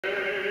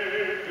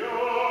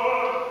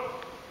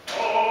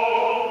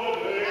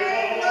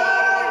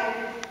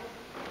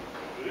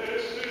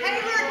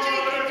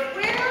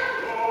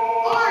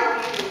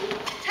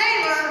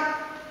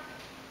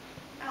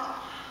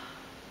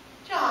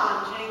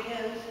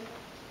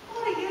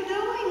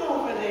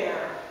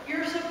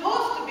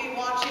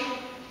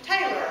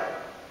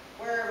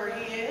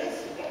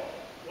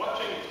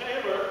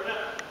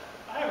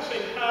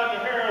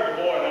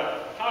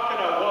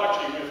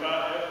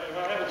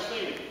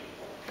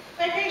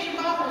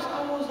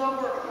I was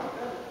over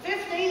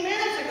 15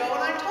 minutes ago,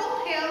 and I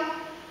told him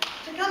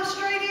to come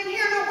straight in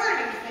here. Now, where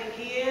do you think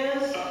he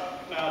is?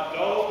 Now,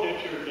 don't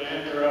get your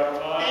gander up,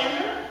 Mike.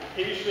 Gander?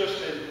 He's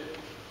just an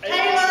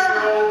Taylor!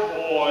 8-year-old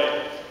boy.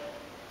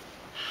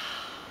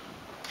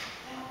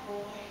 That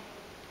boy.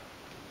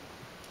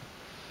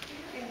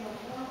 Where in the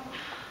world?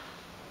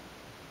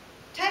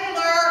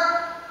 Taylor!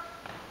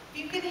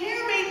 You can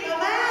hear me,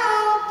 come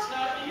out!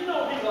 Now, you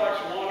know he likes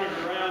wandering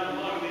around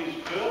among these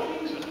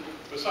buildings, and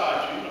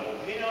besides, you know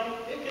him,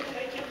 it can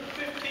take him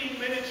 15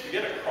 minutes to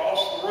get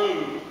across the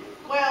room.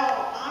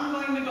 Well, I'm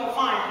going to go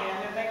find him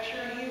and make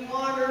sure he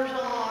wanders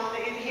on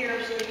in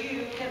here so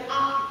you can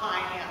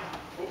occupy him.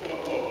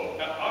 Whoa.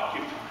 Now,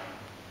 occupy?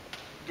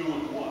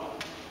 Doing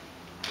what?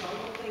 Well,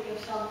 you think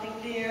of something,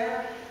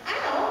 dear. I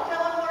know,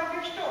 tell him one of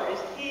your stories.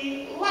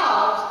 He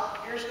loves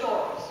your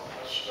stories.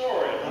 A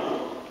story,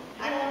 huh?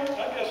 I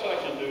guess I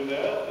can do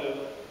that.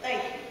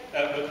 Thank you.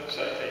 But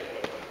say, hey,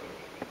 wait.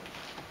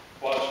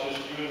 While it's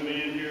just you and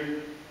me in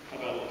here, how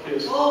about a little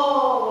kiss? Oh,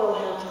 we'll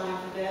have time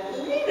for that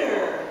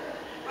later.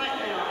 Right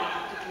now, I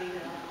have to clean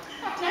up.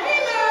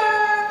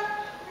 Taylor!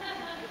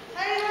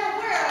 Taylor,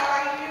 where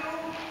are you?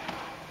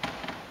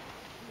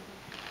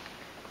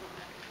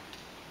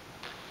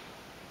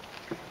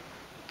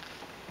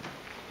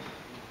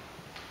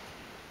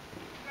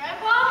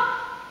 Grandpa?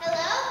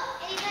 Hello?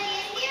 Anybody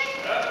in here?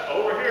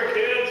 Over here,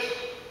 kids.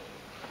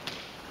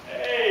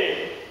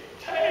 Hey,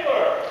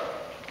 Taylor.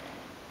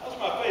 How's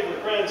my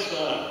favorite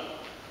grandson?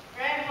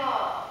 Grandpa,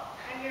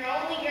 I'm your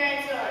only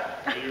grandson.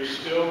 You're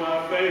still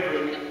my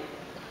favorite.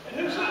 And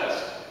who's this?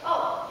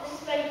 Oh, this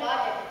is Betty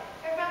Bodger.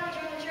 Her family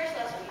joined the church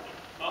last week.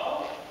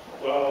 Oh,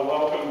 well,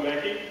 welcome,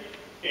 Becky.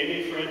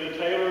 Any friend of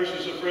Taylor's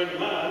is a friend of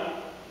mine.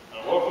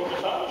 And welcome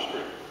to Tyler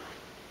Street.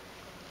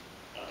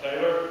 Now,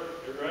 Taylor,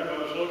 your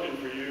grandmother's looking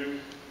for you.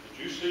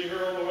 Did you see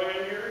her on the way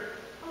in here?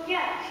 Oh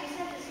yeah, she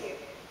sent us here.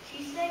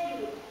 She said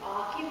you would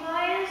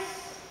occupy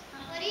us.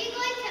 What are you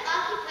going to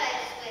occupy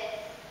us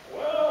with?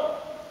 Well,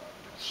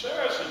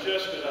 Sarah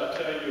suggested I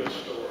tell you a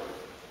story.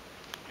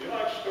 Do you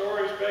like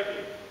stories,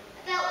 Becky?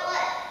 About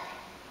what?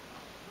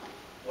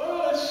 Well,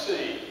 let's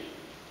see.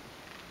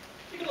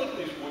 Take a look at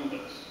these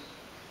windows.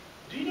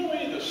 Do you know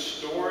any of the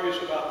stories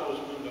about those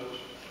windows?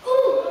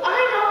 Ooh, I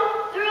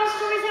know. They're all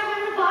stories that were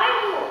in the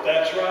Bible.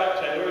 That's right,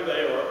 Taylor.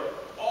 They are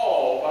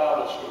all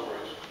Bible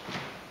stories.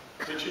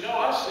 But you know,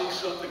 I see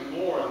something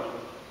more in them.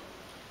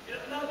 You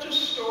know, not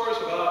just stories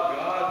about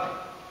God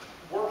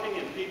working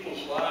in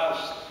people's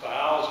lives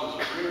thousands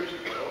of years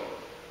ago,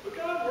 but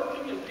God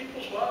working in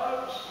people's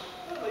lives,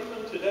 well,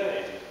 even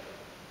today.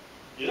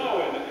 You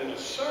know, in a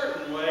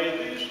certain way,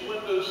 these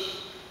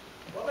windows,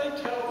 well, they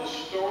tell the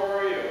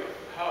story of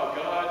how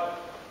God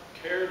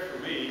cared for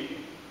me,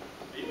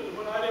 even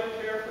when I didn't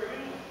care for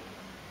him.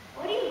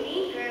 What do you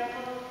mean,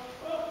 Grandpa?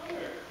 Well,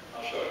 here,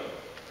 I'll show you.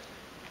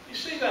 You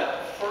see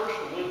that first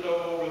window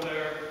over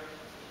there?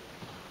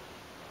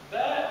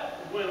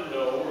 That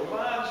window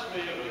reminds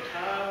me of a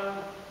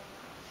time,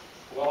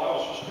 well, I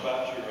was just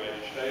about your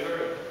age,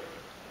 Taylor.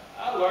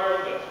 I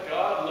learned that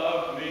God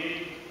loved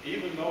me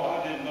even though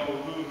I didn't know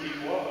who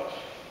he was.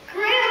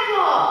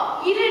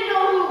 Grandpa, you didn't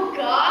know who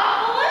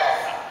God was?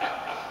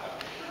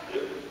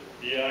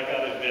 Yeah, I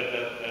gotta admit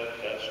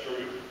that's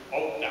true.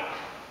 Oh, now,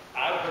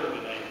 I'd heard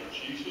the name of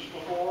Jesus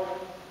before,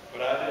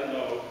 but I didn't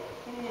know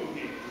who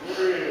he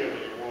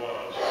really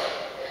was.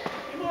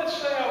 You might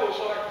say I was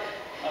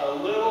like a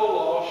little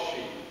lost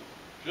sheep,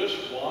 just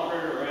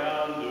wandering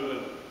around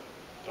doing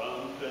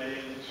dumb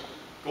things,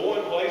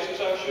 going places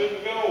I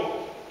shouldn't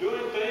go,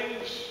 doing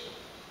things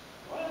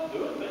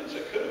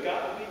that could have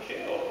gotten me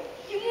killed.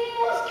 You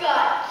almost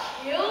got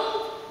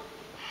killed?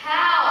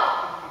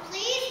 How?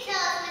 Please tell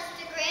us,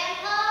 Mr.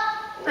 Grandpa.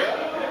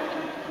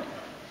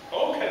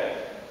 Well, okay.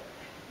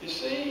 You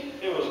see,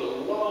 it was a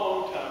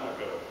long time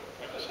ago.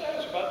 Like I said, I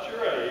was about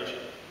your age.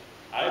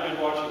 I'd been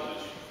watching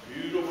this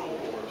beautiful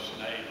horse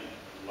named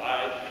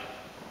Lightning.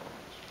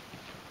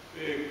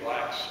 Big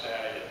black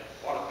stallion.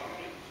 What a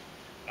beauty.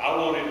 I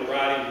wanted to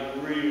ride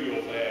him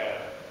real bad.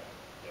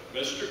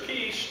 But Mr.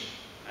 Keast,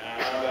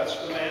 now that's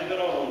the man that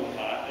owned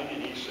Lightning,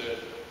 and he said,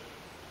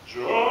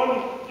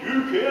 John,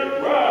 you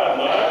can't ride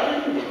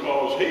Lightning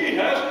because he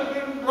hasn't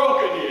been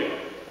broken yet.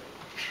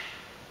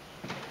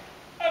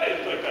 I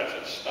didn't think that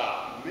should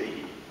stop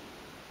me.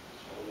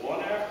 So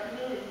one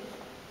afternoon,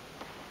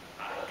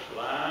 I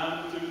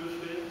climbed through the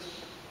fence,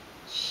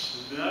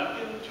 snuck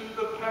into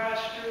the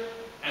pasture,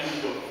 and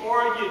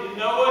before you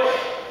know it,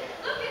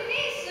 Look at me,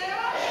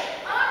 Sarah.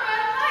 I'm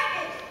riding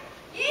Lightning.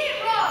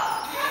 Eat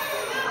rock.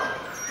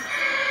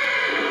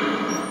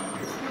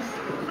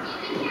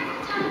 You be careful,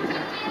 John.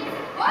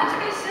 Watch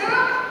me,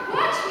 Sarah.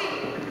 Watch me.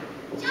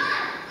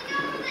 John, look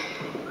out for the...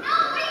 No,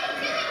 what are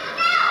you doing?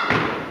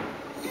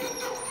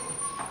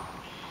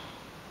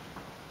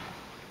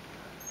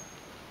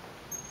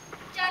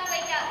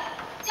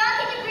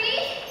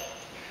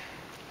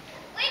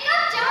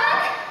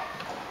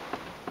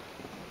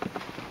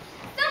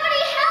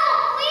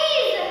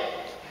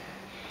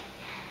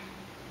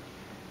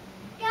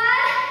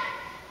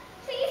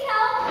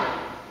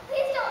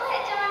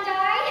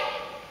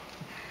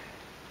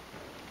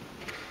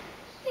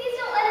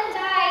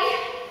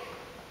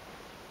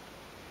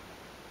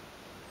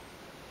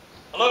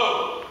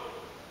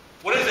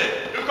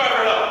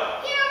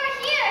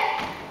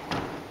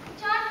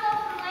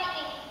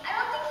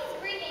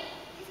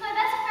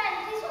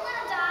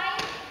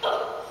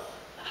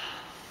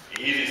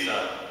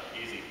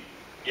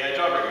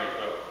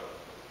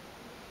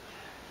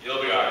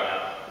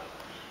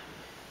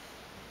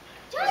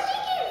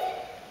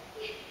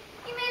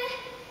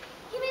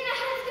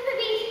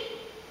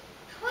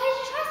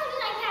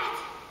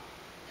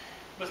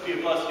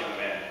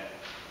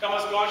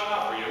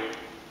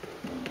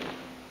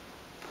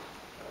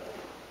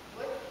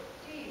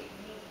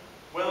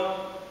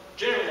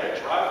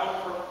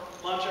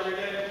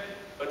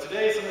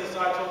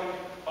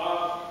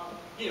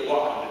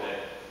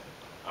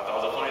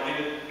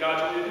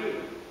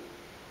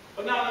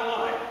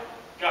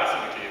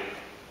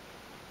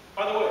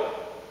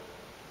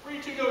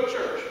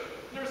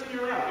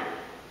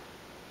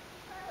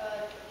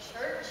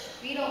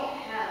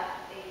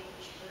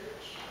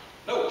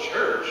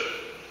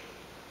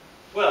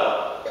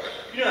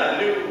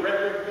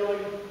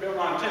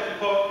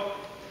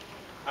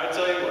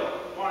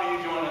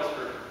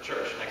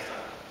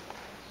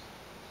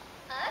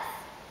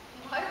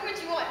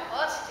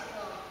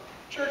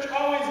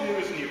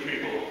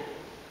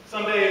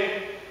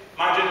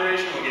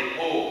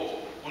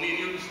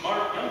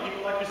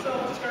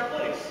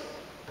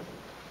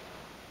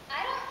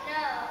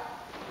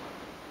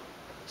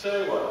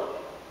 Tell you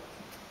what,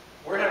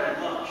 we're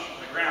having lunch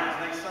on the grounds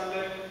next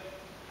Sunday.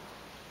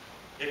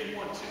 If you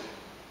want to,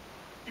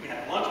 you can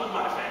have lunch with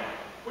my family.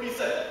 What do you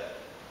say?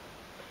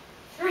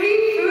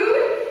 Free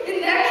food? In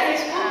that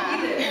case,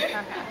 we'll be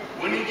there.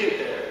 When you get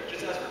there,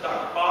 just ask for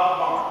Dr. Bob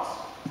Barnes.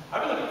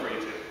 I've been looking for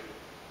you too.